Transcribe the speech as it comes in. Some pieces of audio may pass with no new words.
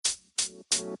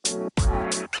Hello,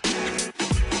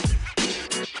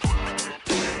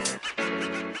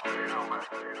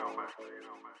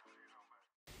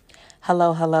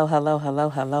 hello, hello, hello,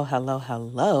 hello, hello,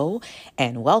 hello,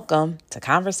 and welcome to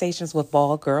Conversations with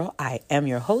Ball Girl. I am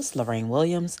your host, Lorraine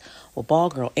Williams, with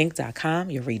BallGirlInc.com,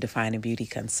 your redefining beauty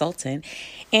consultant.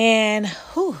 And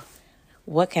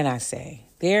what can I say?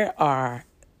 There are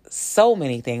so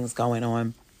many things going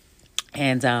on.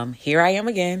 And here I am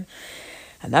again,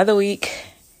 another week,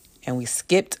 and we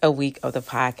skipped a week of the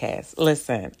podcast.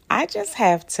 Listen, I just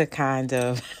have to kind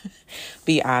of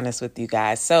be honest with you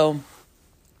guys. So,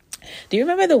 do you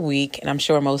remember the week? And I'm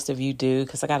sure most of you do,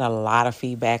 because I got a lot of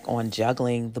feedback on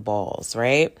juggling the balls,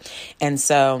 right? And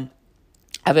so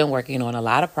I've been working on a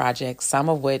lot of projects, some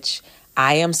of which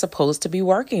I am supposed to be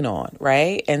working on,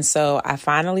 right? And so I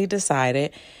finally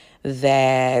decided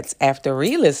that after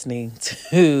re-listening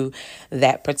to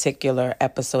that particular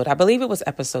episode, I believe it was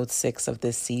episode 6 of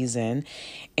this season.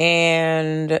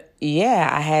 And yeah,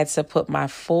 I had to put my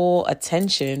full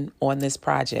attention on this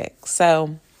project.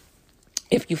 So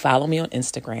if you follow me on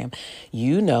Instagram,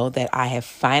 you know that I have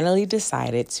finally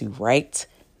decided to write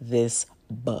this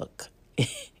book.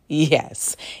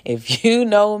 Yes, if you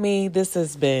know me, this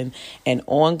has been an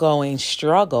ongoing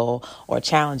struggle or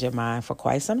challenge of mine for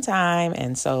quite some time.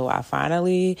 And so I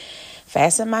finally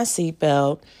fastened my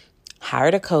seatbelt,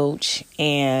 hired a coach,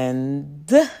 and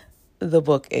the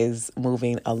book is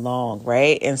moving along,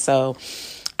 right? And so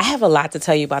I have a lot to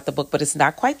tell you about the book, but it's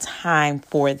not quite time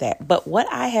for that. But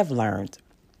what I have learned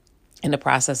in the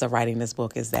process of writing this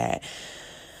book is that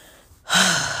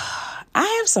I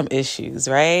have some issues,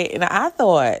 right? And I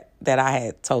thought that I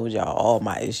had told y'all all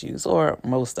my issues or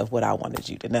most of what I wanted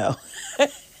you to know.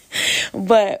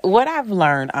 But what I've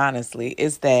learned, honestly,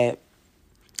 is that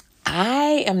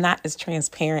I am not as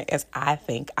transparent as I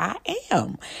think I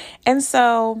am. And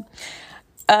so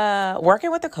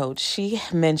working with the coach, she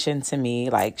mentioned to me,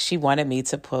 like, she wanted me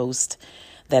to post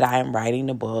that I am writing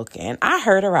the book. And I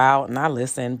heard her out and I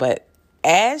listened. But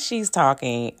as she's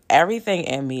talking, everything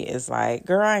in me is like,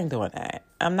 girl, I ain't doing that.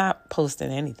 I'm not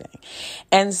posting anything.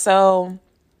 And so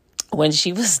when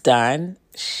she was done,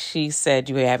 she said,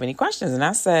 "Do you have any questions?" And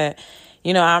I said,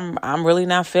 I'm really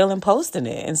not feeling posting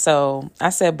it. And so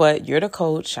I said, "But you're the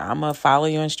coach. I'm going to follow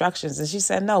your instructions." And she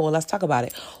said, "No, well, let's talk about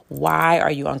it. Why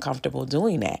are you uncomfortable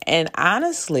doing that?" And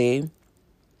honestly,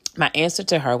 my answer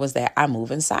to her was that I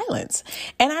move in silence.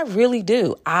 And I really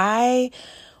do. I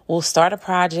will start a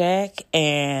project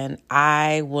and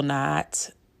I will not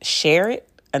share it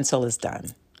until it's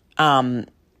done. I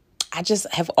just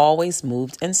have always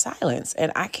moved in silence,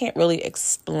 and I can't really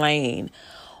explain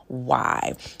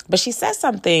why. But she said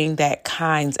something that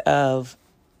kind of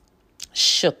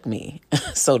shook me,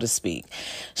 so to speak.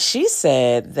 She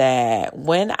said that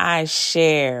when I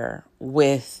share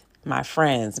with my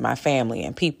friends, my family,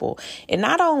 and people, it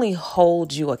not only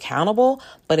holds you accountable,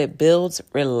 but it builds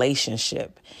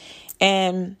relationship.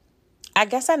 And I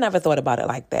guess I never thought about it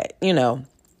like that.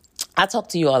 I talk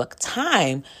to you all the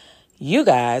time, you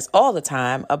guys, all the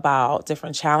time about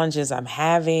different challenges I'm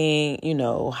having,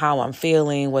 how I'm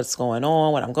feeling, what's going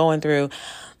on, what I'm going through.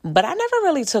 But I never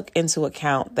really took into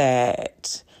account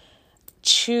that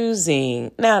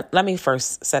choosing. Now, let me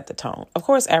first set the tone. Of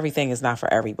course, everything is not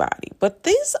for everybody, but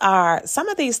these are some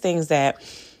of these things that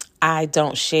I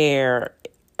don't share.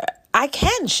 I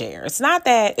can share. It's not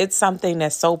that it's something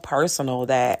that's so personal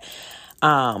that,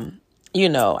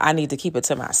 I need to keep it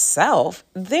to myself.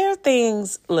 There are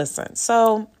things, listen,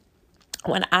 so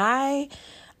when I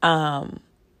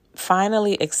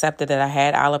finally accepted that I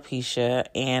had alopecia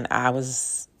and I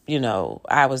was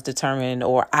determined,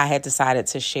 or I had decided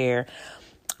to share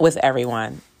with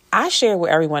everyone, I shared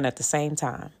with everyone at the same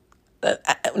time.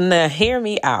 Now, hear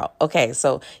me out. Okay,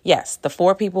 so yes, the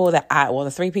 3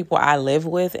 people I live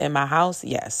with in my house,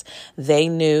 yes, they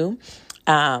knew,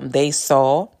 they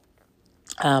saw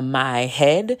my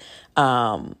head,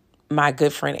 my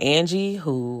good friend Angie,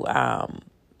 who,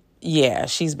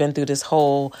 she's been through this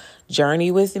whole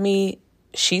journey with me.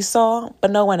 She saw,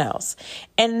 but no one else.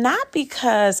 And not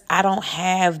because I don't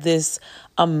have this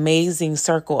amazing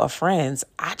circle of friends.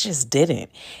 I just didn't.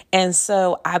 And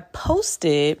so I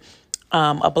posted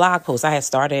a blog post. I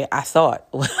thought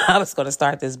I was going to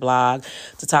start this blog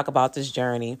to talk about this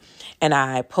journey. And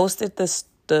I posted the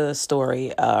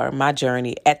story, my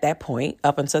journey at that point,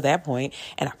 up until that point.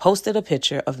 And I posted a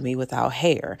picture of me without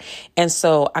hair. And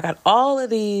so I got all of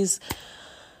these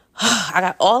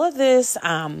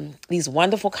these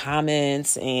wonderful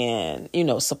comments and,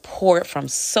 support from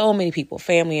so many people,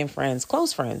 family and friends,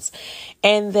 close friends.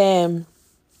 And then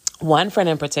one friend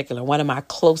in particular, one of my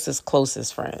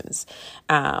closest friends,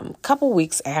 couple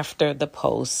weeks after the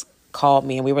post, called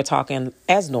me and we were talking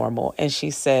as normal. And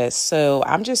she said, so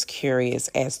I'm just curious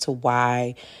as to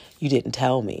why you didn't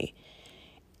tell me.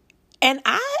 And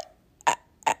I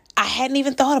hadn't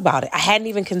even thought about it. I hadn't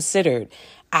even considered.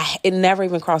 It never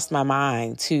even crossed my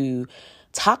mind to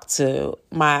talk to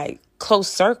my close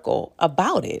circle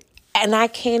about it. And I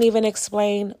can't even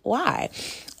explain why.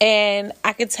 And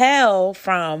I could tell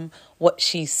from what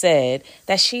she said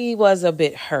that she was a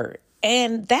bit hurt.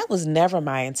 And that was never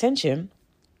my intention.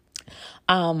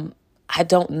 I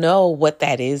don't know what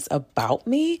that is about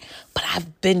me, but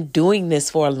I've been doing this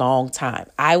for a long time.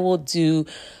 I will do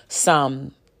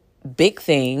some big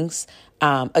things,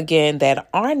 again, that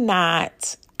are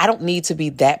not, I don't need to be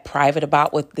that private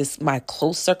about with my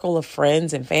close circle of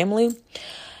friends and family.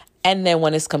 And then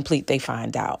when it's complete, they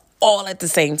find out all at the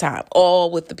same time, all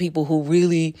with the people who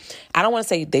really, I don't want to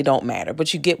say they don't matter,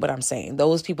 but you get what I'm saying.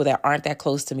 Those people that aren't that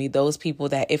close to me, those people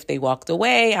that if they walked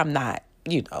away, I'm not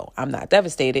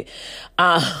devastated.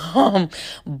 But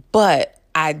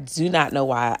I do not know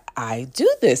why I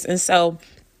do this. And so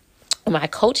my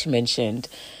coach mentioned,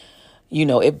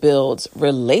 it builds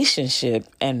relationship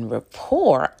and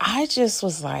rapport. I just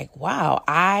was like, wow,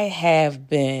 I have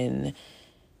been,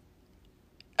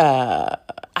 I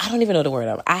don't even know the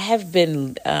word. I have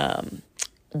been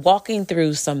walking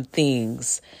through some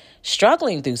things,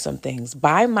 struggling through some things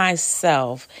by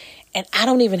myself. And I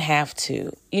don't even have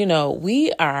to.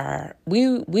 We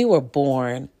were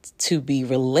born to be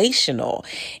relational.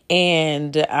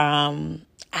 And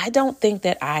I don't think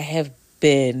that I have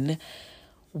been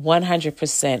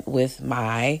 100% with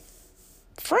my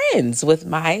friends, with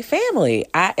my family.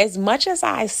 As much as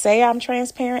I say I'm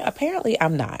transparent, apparently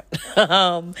I'm not.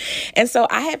 And so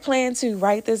I had planned to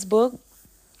write this book.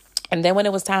 And then when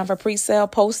it was time for pre-sale,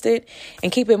 post it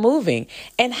and keep it moving.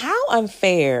 And how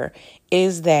unfair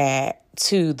is that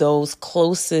to those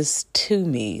closest to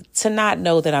me to not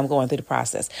know that I'm going through the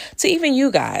process? To even you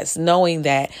guys knowing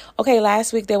that, okay,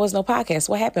 last week there was no podcast.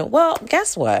 What happened? Well,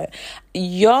 guess what?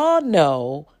 Y'all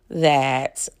know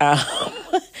that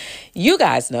you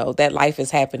guys know that life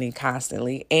is happening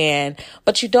constantly,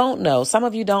 but you don't know. Some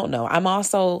of you don't know. I'm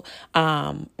also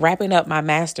wrapping up my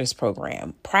master's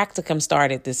program. Practicum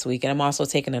started this week, and I'm also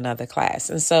taking another class.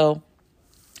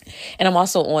 And I'm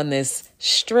also on this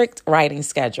strict writing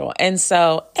schedule.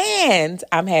 And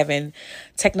I'm having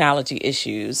technology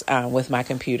issues with my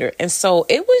computer. And so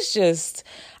it was just,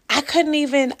 I couldn't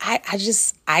even, by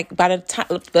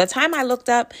the time I looked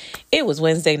up, it was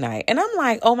Wednesday night. And I'm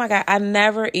like, oh my God, I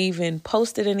never even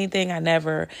posted anything.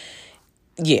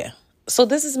 So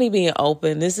this is me being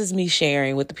open. This is me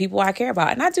sharing with the people I care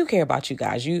about. And I do care about you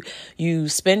guys. You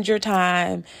spend your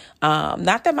time.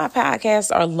 Not that my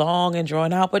podcasts are long and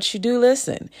drawn out, but you do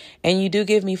listen and you do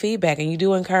give me feedback and you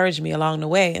do encourage me along the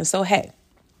way. And so, hey,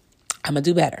 I'm going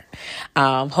to do better.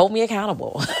 Hold me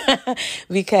accountable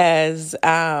because,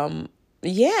 I'm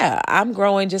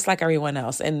growing just like everyone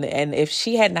else. And if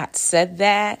she had not said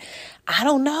that, I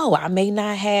don't know. I may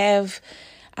have,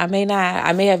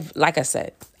 like I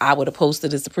said, I would have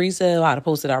posted as a pre-sale. I'd have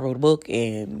posted, I wrote a book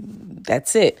and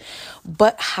that's it.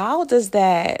 But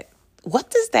what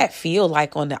does that feel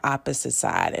like on the opposite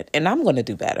side? And I'm going to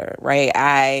do better, right?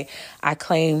 I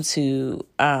claim to,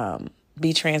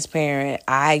 be transparent.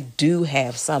 I do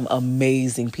have some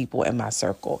amazing people in my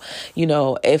circle.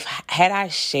 Had I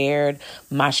shared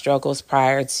my struggles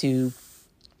prior to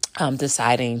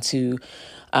deciding to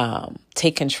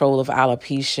take control of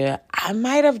alopecia, I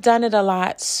might have done it a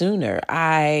lot sooner.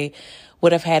 I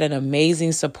would have had an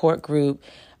amazing support group.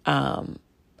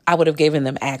 I would have given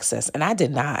them access, and I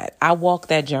did not. I walked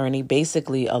that journey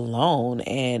basically alone,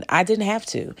 and I didn't have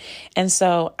to. And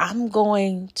so I'm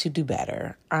going to do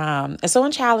better. And so I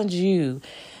challenge you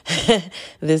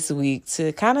this week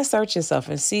to kind of search yourself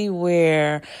and see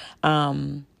where,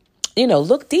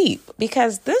 look deep,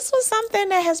 because this was something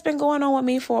that has been going on with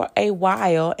me for a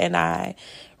while, and I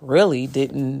really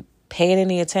didn't pay it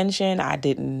any attention. I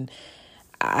didn't.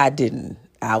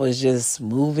 I was just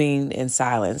moving in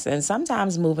silence. And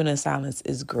sometimes moving in silence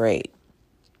is great.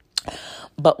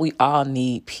 But we all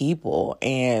need people.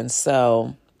 And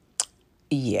so,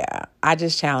 I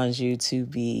just challenge you to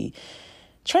be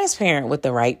transparent with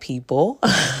the right people.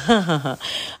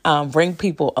 Bring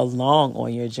people along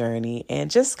on your journey and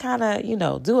just kind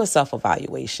of, do a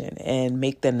self-evaluation and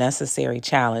make the necessary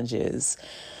challenges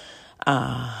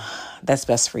that's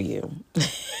best for you.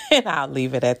 And I'll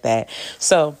leave it at that.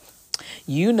 So,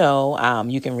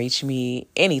 You can reach me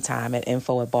anytime at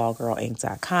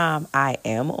info@baldgirlinc.com. I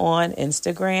am on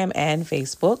Instagram and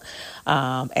Facebook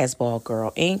as Bald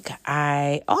Girl Inc.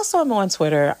 I also am on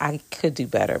Twitter. I could do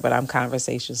better, but I'm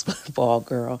Conversations with Bald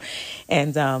Girl.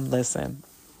 And listen,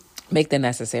 make the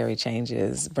necessary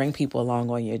changes. Bring people along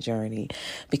on your journey,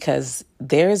 because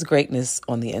there is greatness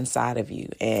on the inside of you,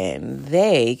 and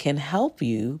they can help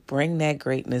you bring that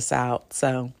greatness out.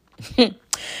 So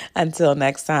until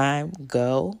next time,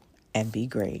 go and be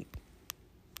great.